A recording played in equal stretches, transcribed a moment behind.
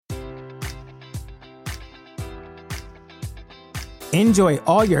Enjoy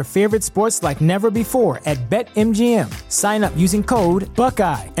all your favorite sports like never before at BetMGM. Sign up using code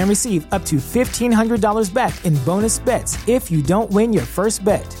Buckeye and receive up to $1,500 back in bonus bets if you don't win your first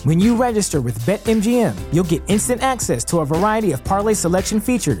bet. When you register with BetMGM, you'll get instant access to a variety of parlay selection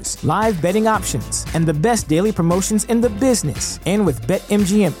features, live betting options, and the best daily promotions in the business. And with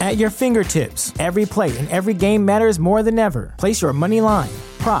BetMGM at your fingertips, every play and every game matters more than ever. Place your money line,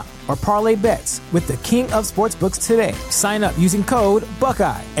 prop, or parlay bets with the king of sportsbooks today. Sign up using code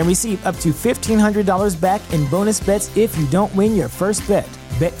Buckeye and receive up to $1,500 back in bonus bets if you don't win your first bet.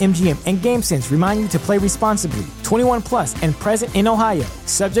 BetMGM and GameSense remind you to play responsibly. 21 plus and present in Ohio,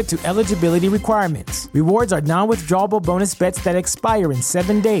 subject to eligibility requirements. Rewards are non-withdrawable bonus bets that expire in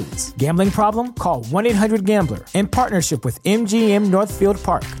 7 days. Gambling problem? Call 1-800-GAMBLER. In partnership with MGM Northfield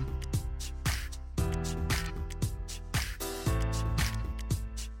Park.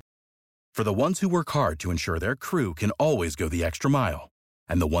 For the ones who work hard to ensure their crew can always go the extra mile,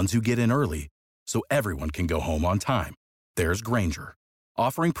 and the ones who get in early so everyone can go home on time, there's Grainger,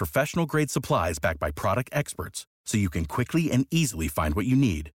 offering professional-grade supplies backed by product experts so you can quickly and easily find what you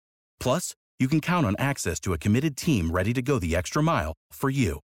need. Plus, you can count on access to a committed team ready to go the extra mile for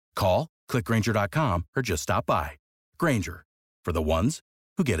you. Call, click Grainger.com, or just stop by. Grainger, for the ones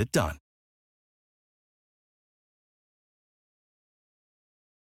who get it done.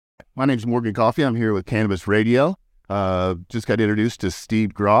 My name's Morgan Coffey. I'm here with Cannabis Radio. Just got introduced to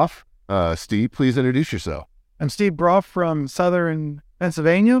Steve Groff. Steve, please introduce yourself. I'm Steve Groff from southern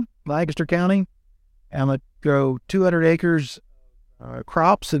Pennsylvania, Lancaster County. I'm going to grow 200 acres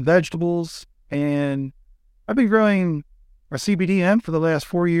crops and vegetables, and I've been growing a CBD hemp for the last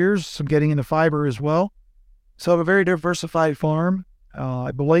 4 years. I'm getting into fiber as well. So I have a very diversified farm.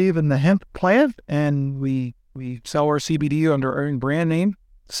 I believe in the hemp plant, and we sell our CBD under our own brand name,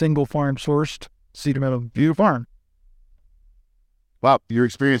 single farm sourced Cedar Meadow View Farm. Wow, your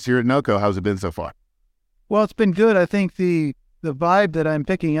experience here at NoCo, how's it been so far? Well, it's been good. I think the vibe that I'm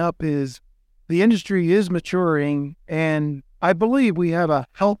picking up is the industry is maturing, and I believe we have a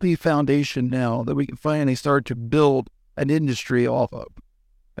healthy foundation now that we can finally start to build an industry off of.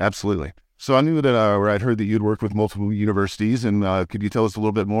 Absolutely. So I knew that, or I'd heard that you'd worked with multiple universities, and could you tell us a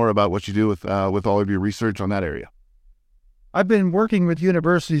little bit more about what you do with all of your research on that area? I've been working with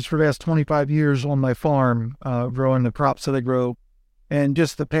universities for the last 25 years on my farm, growing the crops that I grow. And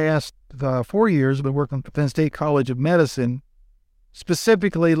just the past 4 years, I've been working with the Penn State College of Medicine,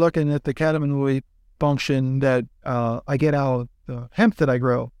 specifically looking at the cannabinoid function that I get out of the hemp that I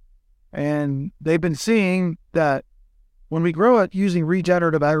grow. And they've been seeing that when we grow it using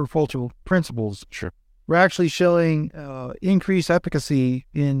regenerative agricultural principles, sure, we're actually showing increased efficacy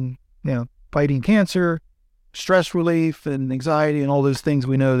in fighting cancer, stress relief, and anxiety, and all those things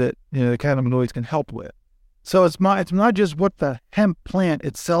we know that the cannabinoids can help with. So it's not just what the hemp plant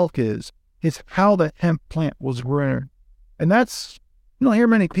itself is, it's how the hemp plant was grown. And that's, you don't hear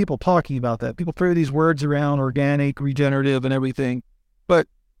many people talking about that. People throw these words around, organic, regenerative, and everything. But,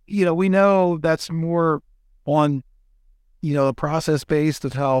 we know that's more on, the process based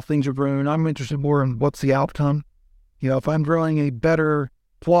of how things are grown. I'm interested more in what's the outcome. If I'm growing a better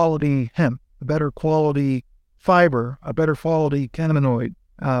quality hemp, a better quality fiber, a better quality cannabinoid,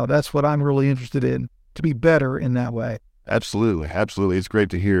 that's what I'm really interested in, to be better in that way. Absolutely. It's great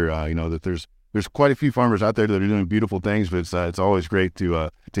to hear, that there's quite a few farmers out there that are doing beautiful things, but it's always great to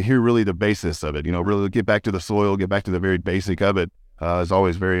hear really the basis of it. Really get back to the soil, get back to the very basic of it is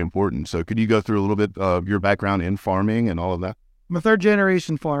always very important. So could you go through a little bit of your background in farming and all of that? I'm a third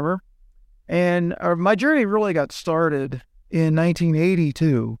generation farmer, and my journey really got started in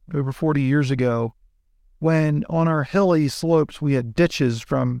 1982, over 40 years ago, when on our hilly slopes we had ditches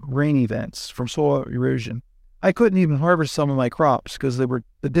from rain events, from soil erosion. I couldn't even harvest some of my crops because the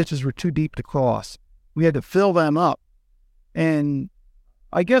ditches were too deep to cross. We had to fill them up. And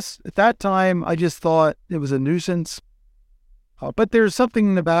I guess at that time, I just thought it was a nuisance. But there's something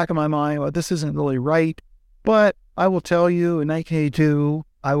in the back of my mind, well, this isn't really right. But I will tell you, in 1982,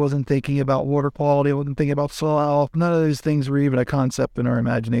 I wasn't thinking about water quality. I wasn't thinking about soil health. None of those things were even a concept in our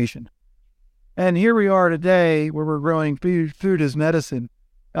imagination. And here we are today where we're growing food as medicine.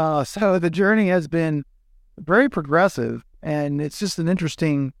 So the journey has been very progressive, and it's just an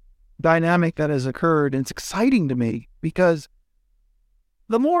interesting dynamic that has occurred. And it's exciting to me because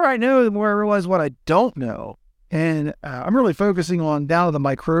the more I know, the more I realize what I don't know. And I'm really focusing on down to the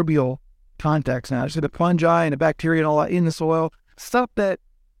microbial context now. So the fungi and the bacteria and all that in the soil, stuff that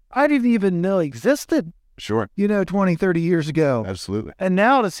I didn't even know existed. Sure. 20, 30 years ago. Absolutely. And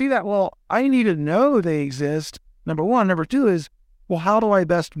now to see that, well, I need to know they exist, number one. Number two is, well, how do I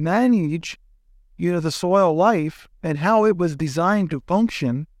best manage, the soil life and how it was designed to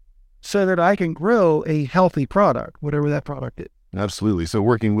function so that I can grow a healthy product, whatever that product is. Absolutely. So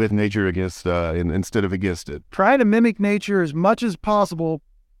working with nature instead of against it. Try to mimic nature as much as possible.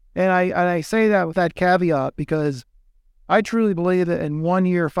 And I say that with that caveat because I truly believe that in 1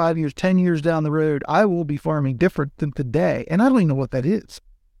 year, 5 years, 10 years down the road, I will be farming different than today. And I don't even know what that is.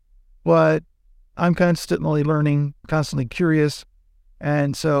 But I'm constantly learning, constantly curious.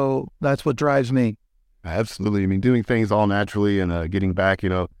 And so that's what drives me. Absolutely. I mean, doing things all naturally and getting back,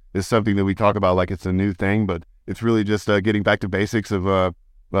 is something that we talk about like it's a new thing, but it's really just getting back to basics of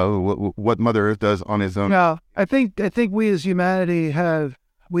what Mother Earth does on its own. Yeah, I think we as humanity have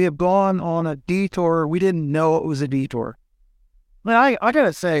gone on a detour. We didn't know it was a detour. I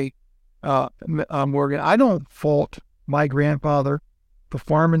gotta say, Morgan, I don't fault my grandfather for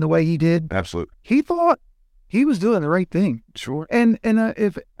farming the way he did. Absolutely. He thought he was doing the right thing. Sure. And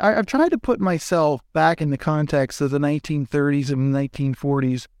if I've tried to put myself back in the context of the 1930s and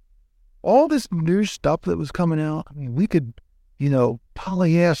 1940s, all this new stuff that was coming out. I mean, we could,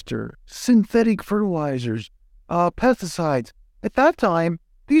 polyester, synthetic fertilizers, pesticides. At that time,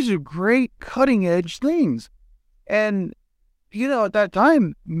 these are great cutting edge things. And, at that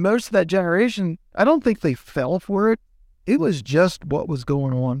time, most of that generation, I don't think they fell for it. It was just what was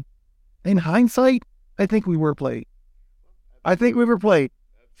going on. In hindsight, I think we were played.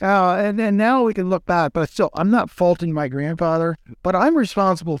 And now we can look back, but still, I'm not faulting my grandfather, but I'm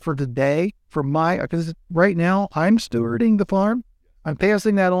responsible for today, because right now I'm stewarding the farm. I'm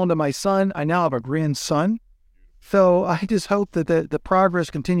passing that on to my son. I now have a grandson. So I just hope that the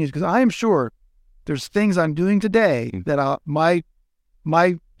progress continues, because I am sure there's things I'm doing today that my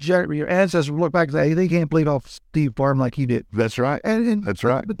ancestors will look back and say, hey, they can't believe how Steve farmed like he did. That's right. That's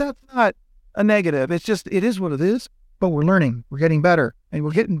right. But that's not a negative. It's just, it is what it is. But we're learning, we're getting better, and we're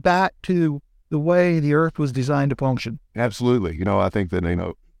getting back to the way the earth was designed to function. Absolutely. I think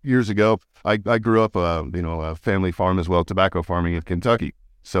that, years ago, I grew up, a family farm as well, tobacco farming in Kentucky.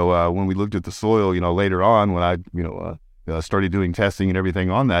 So when we looked at the soil, later on when I, started doing testing and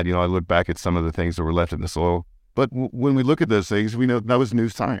everything on that, I looked back at some of the things that were left in the soil. But when we look at those things, we know that was new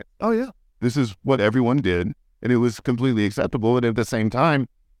science. Oh, yeah. This is what everyone did, and it was completely acceptable. And at the same time,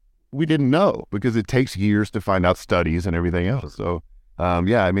 we didn't know, because it takes years to find out studies and everything else. So,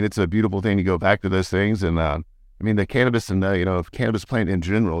 it's a beautiful thing to go back to those things. And the cannabis and cannabis plant in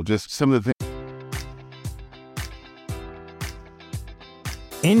general, just some of the things.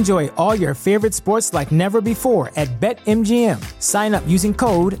 Enjoy all your favorite sports like never before at BetMGM. Sign up using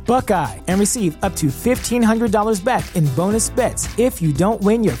code Buckeye and receive up to $1,500 back in bonus bets if you don't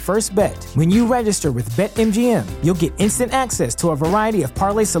win your first bet. When you register with BetMGM, you'll get instant access to a variety of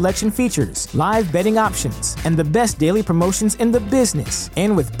parlay selection features, live betting options, and the best daily promotions in the business.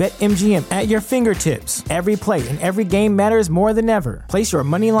 And with BetMGM at your fingertips, every play and every game matters more than ever. Place your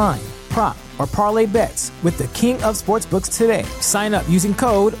money line, prop, or parlay bets with the king of sportsbooks today. Sign up using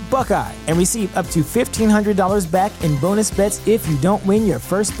code Buckeye and receive up to $1,500 back in bonus bets if you don't win your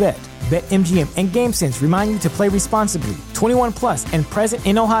first bet. BetMGM and GameSense remind you to play responsibly. 21 plus and present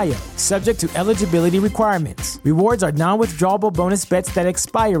in Ohio, subject to eligibility requirements. Rewards are non-withdrawable bonus bets that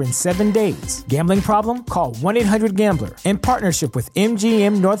expire in 7 days. Gambling problem? Call 1-800-GAMBLER. In partnership with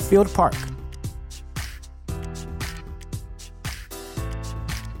MGM Northfield Park.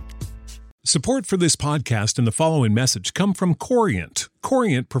 Support for this podcast and the following message come from Corient.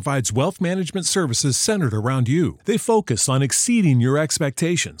 Corient provides wealth management services centered around you. They focus on exceeding your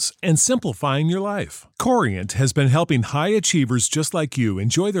expectations and simplifying your life. Corient has been helping high achievers just like you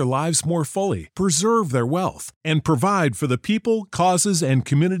enjoy their lives more fully, preserve their wealth, and provide for the people, causes, and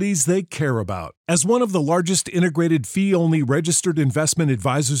communities they care about. As one of the largest integrated fee-only registered investment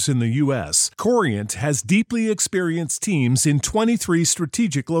advisors in the U.S., Corient has deeply experienced teams in 23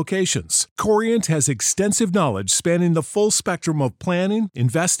 strategic locations. Corient has extensive knowledge spanning the full spectrum of planning,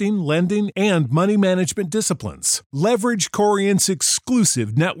 investing, lending, and money management disciplines. Leverage Corient's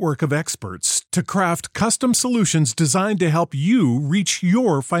exclusive network of experts to craft custom solutions designed to help you reach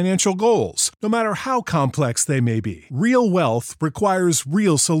your financial goals, no matter how complex they may be. Real wealth requires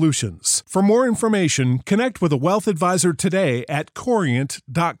real solutions. For more information, connect with a wealth advisor today at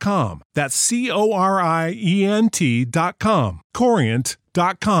Corient.com. That's Corient.com.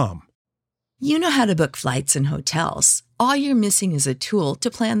 Corient.com. You know how to book flights and hotels. All you're missing is a tool to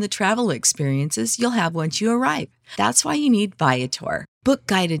plan the travel experiences you'll have once you arrive. That's why you need Viator. Book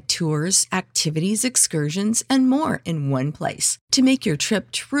guided tours, activities, excursions, and more in one place to make your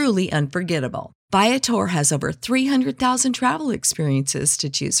trip truly unforgettable. Viator has over 300,000 travel experiences to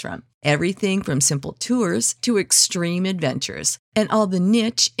choose from. Everything from simple tours to extreme adventures and all the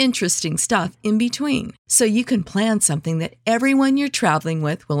niche, interesting stuff in between. So you can plan something that everyone you're traveling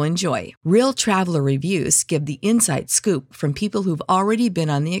with will enjoy. Real traveler reviews give the inside scoop from people who've already been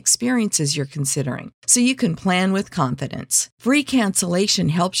on the experiences you're considering. So you can plan with confidence. Free cancellation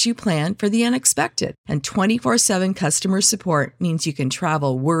helps you plan for the unexpected. And 24/7 customer support means you can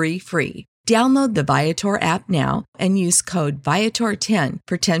travel worry-free. Download the Viator app now and use code Viator10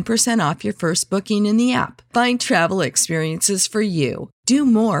 for 10% off your first booking in the app. Find travel experiences for you. Do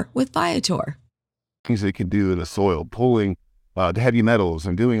more with Viator. Things they can do in the soil, pulling the heavy metals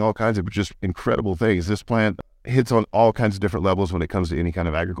and doing all kinds of just incredible things. This plant hits on all kinds of different levels when it comes to any kind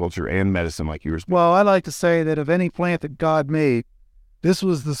of agriculture and medicine like yours. Well, I like to say that of any plant that God made, this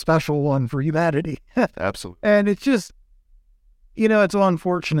was the special one for humanity. Absolutely. And it's just, it's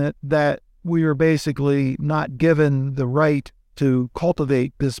unfortunate that we were basically not given the right to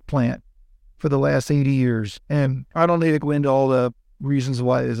cultivate this plant for the last 80 years. And I don't need to go into all the reasons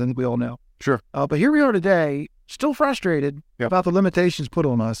why it isn't. We all know. Sure. But here we are today, still frustrated about the limitations put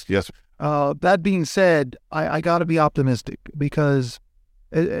on us. Yes. That being said, I got to be optimistic because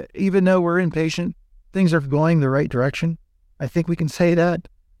even though we're impatient, things are going the right direction. I think we can say that.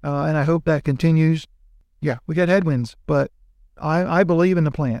 And I hope that continues. Yeah, we got headwinds, but I believe in the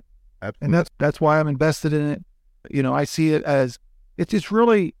plant. Absolutely. And that's why I'm invested in it. I see it as it's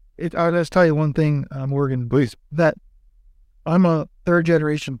really. I'll just tell you one thing, Morgan, Please. that I'm a third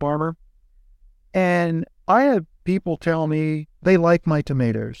generation farmer, and I have people tell me they like my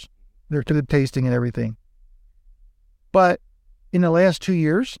tomatoes. They're good tasting and everything. But in the last 2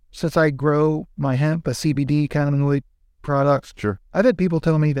 years, since I grow my hemp, a CBD cannabinoid products, Sure. I've had people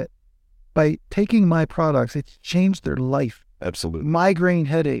tell me that by taking my products, it's changed their life. Absolutely. Migraine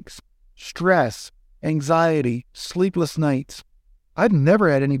headaches, stress, anxiety, sleepless nights. I've never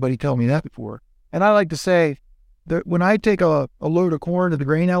had anybody tell me that before. And I like to say that when I take a load of corn to the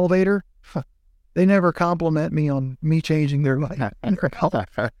grain elevator, they never compliment me on me changing their life.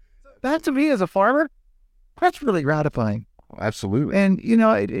 That to me as a farmer, that's really gratifying. Absolutely. And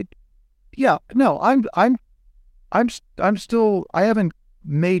I'm still, I haven't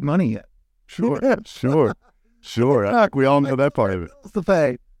made money yet. Sure. I think we all know that part of it. That's the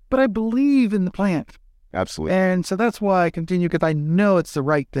thing. But I believe in the plant. Absolutely. And so that's why I continue, because I know it's the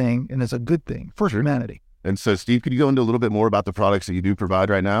right thing and it's a good thing for humanity. And so, Steve, could you go into a little bit more about the products that you do provide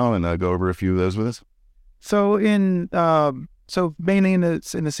right now and go over a few of those with us? So mainly in the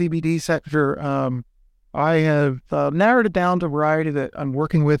CBD sector, I have narrowed it down to a variety that I'm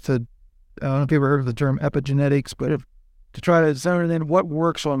working with. I don't know if you've ever heard of the term epigenetics, but to try to zone in what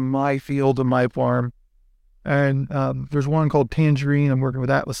works on my field and my farm. And there's one called Tangerine. I'm working with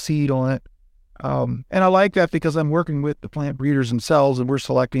Atlas Seed on it. And I like that because I'm working with the plant breeders themselves, and we're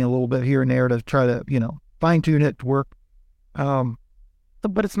selecting a little bit here and there to try to, fine tune it to work.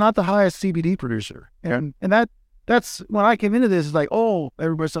 But it's not the highest CBD producer. And that's when I came into this, it's like, oh,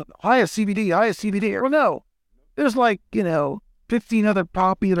 everybody's like, highest CBD. Well, no, there's 15 other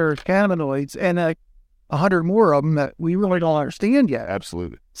popular cannabinoids and 100 more of them that we really don't understand yet.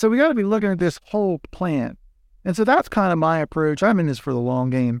 Absolutely. So we got to be looking at this whole plant. And so that's kind of my approach. I'm in this for the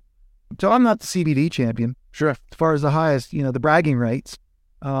long game. So I'm not the CBD champion. Sure. As far as the highest, the bragging rights.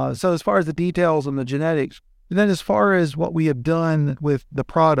 So as far as the details and the genetics, and then as far as what we have done with the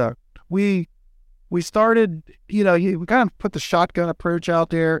product, we started, we kind of put the shotgun approach out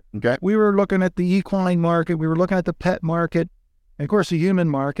there. Okay. We were looking at the equine market. We were looking at the pet market, and of course the human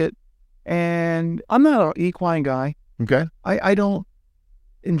market. And I'm not an equine guy. Okay. I don't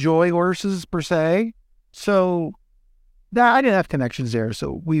enjoy horses per se. So that I didn't have connections there.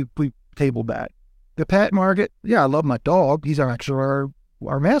 So we tabled that. The pet market, I love my dog. He's our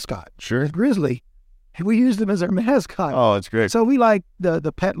mascot. Sure. Grizzly. We used him as our mascot. Oh, that's great. So we like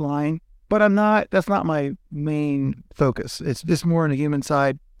the pet line, but that's not my main focus. It's just more on the human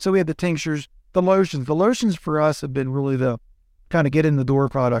side. So we have the tinctures, the lotions. The lotions for us have been really the kind of get in the door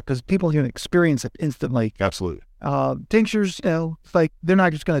product because people can experience it instantly. Absolutely. Tinctures, it's like they're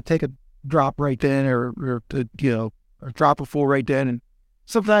not just going to take a drop right then or drop a full right then. And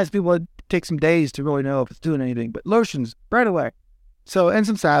sometimes people take some days to really know if it's doing anything, but lotions right away. So, and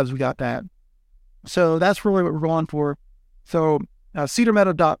some salves, we got that. So that's really what we're going for. So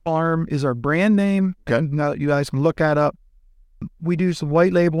cedarmeadow.farm is our brand name. Okay. Now you guys can look that up. We do some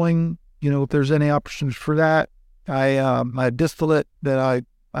white labeling, if there's any options for that. I distillate that I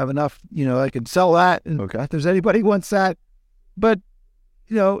have enough, I can sell that. And okay. if there's anybody who wants that. But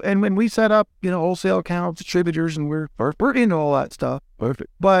and when we set up, wholesale accounts, distributors, and we're into all that stuff. Perfect.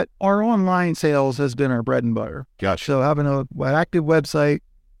 But our online sales has been our bread and butter. Gotcha. So having an active website,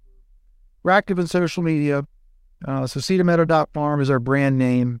 we're active in social media. So cedarmeadow.farm is our brand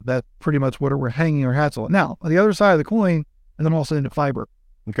name. That's pretty much what we're hanging our hats on. Now, on the other side of the coin, and then also into fiber.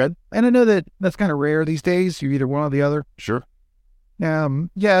 Okay. And I know that that's kind of rare these days. You're either one or the other. Sure.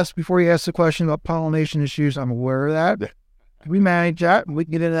 Yes, before you ask the question about pollination issues, I'm aware of that. We manage that, and we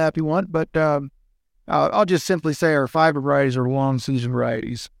can get into that if you want. But I'll just simply say our fiber varieties are long season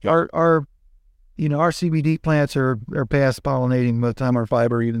varieties. Yep. Our CBD plants are past pollinating by the time our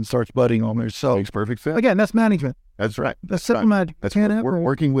fiber even starts budding on there. So makes perfect sense. Again, that's management. That's right. That's simple management. That's we're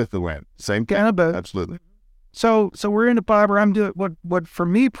working with the land. Same kind of both. Absolutely. So we're into fiber. I'm doing what for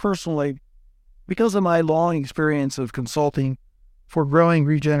me personally, because of my long experience of consulting for growing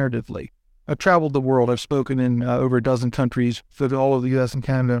regeneratively. I've traveled the world. I've spoken in over a dozen countries, so all of the U.S. and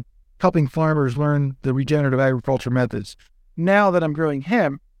Canada, helping farmers learn the regenerative agriculture methods. Now that I'm growing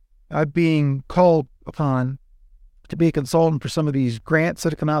hemp, I'm being called upon to be a consultant for some of these grants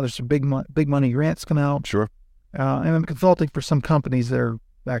that have come out. There's some big money grants come out. Sure. And I'm consulting for some companies that are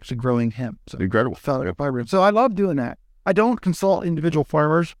actually growing hemp. So incredible. Fiber. So I love doing that. I don't consult individual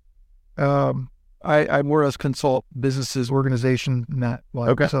farmers. I more or less consult businesses, organizations, and that.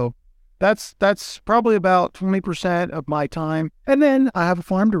 Okay. So that's probably about 20% of my time. And then I have a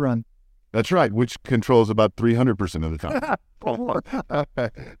farm to run. That's right, which controls about 300% of the time.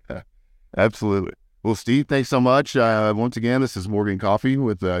 Absolutely. Well, Steve, thanks so much. Once again, this is Morgan Coffee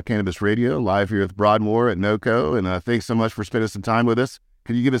with Cannabis Radio, live here with Broadmoor at NoCo. And thanks so much for spending some time with us.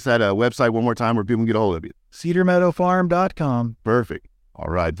 Can you give us that website one more time where people can get a hold of you? cedarmeadowfarm.com. Perfect. All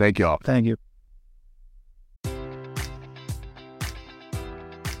right. Thank you all. Thank you.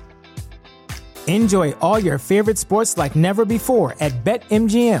 Enjoy all your favorite sports like never before at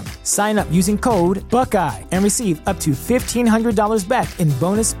BetMGM. Sign up using code Buckeye and receive up to $1,500 back in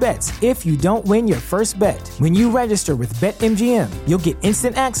bonus bets if you don't win your first bet. When you register with BetMGM, you'll get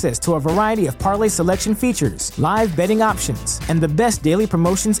instant access to a variety of parlay selection features, live betting options, and the best daily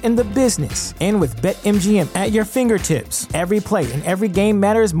promotions in the business. And with BetMGM at your fingertips, every play and every game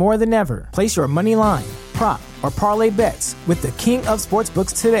matters more than ever. Place your money line, prop, or parlay bets with the king of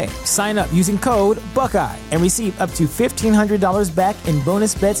sportsbooks today. Sign up using code Buckeye and receive up to $1,500 back in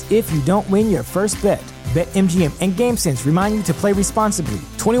bonus bets if you don't win your first bet. BetMGM and GameSense remind you to play responsibly.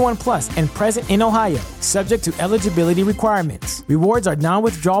 21 plus and present in Ohio, subject to eligibility requirements. Rewards are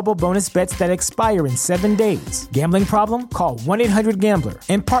non-withdrawable bonus bets that expire in 7 days. Gambling problem? Call 1-800-GAMBLER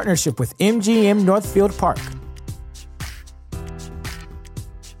in partnership with MGM Northfield Park.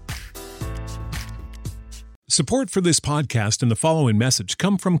 Support for this podcast and the following message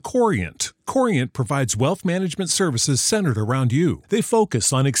come from Corient. Corient provides wealth management services centered around you. They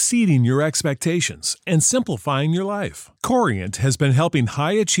focus on exceeding your expectations and simplifying your life. Corient has been helping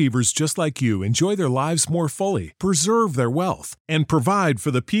high achievers just like you enjoy their lives more fully, preserve their wealth, and provide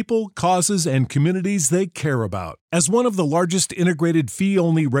for the people, causes, and communities they care about. As one of the largest integrated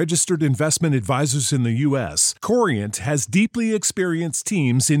fee-only registered investment advisors in the U.S., Corient has deeply experienced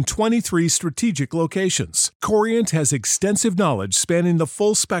teams in 23 strategic locations. Corient has extensive knowledge spanning the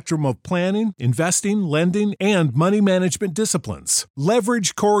full spectrum of planning, investing, lending, and money management disciplines.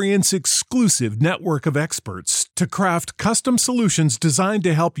 Leverage Corient's exclusive network of experts to craft custom solutions designed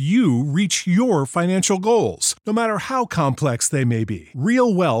to help you reach your financial goals, no matter how complex they may be.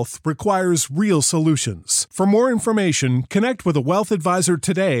 Real wealth requires real solutions. For more information, connect with a wealth advisor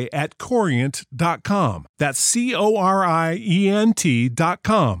today at Corient.com. That's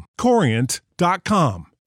Corient.com. Corient.com.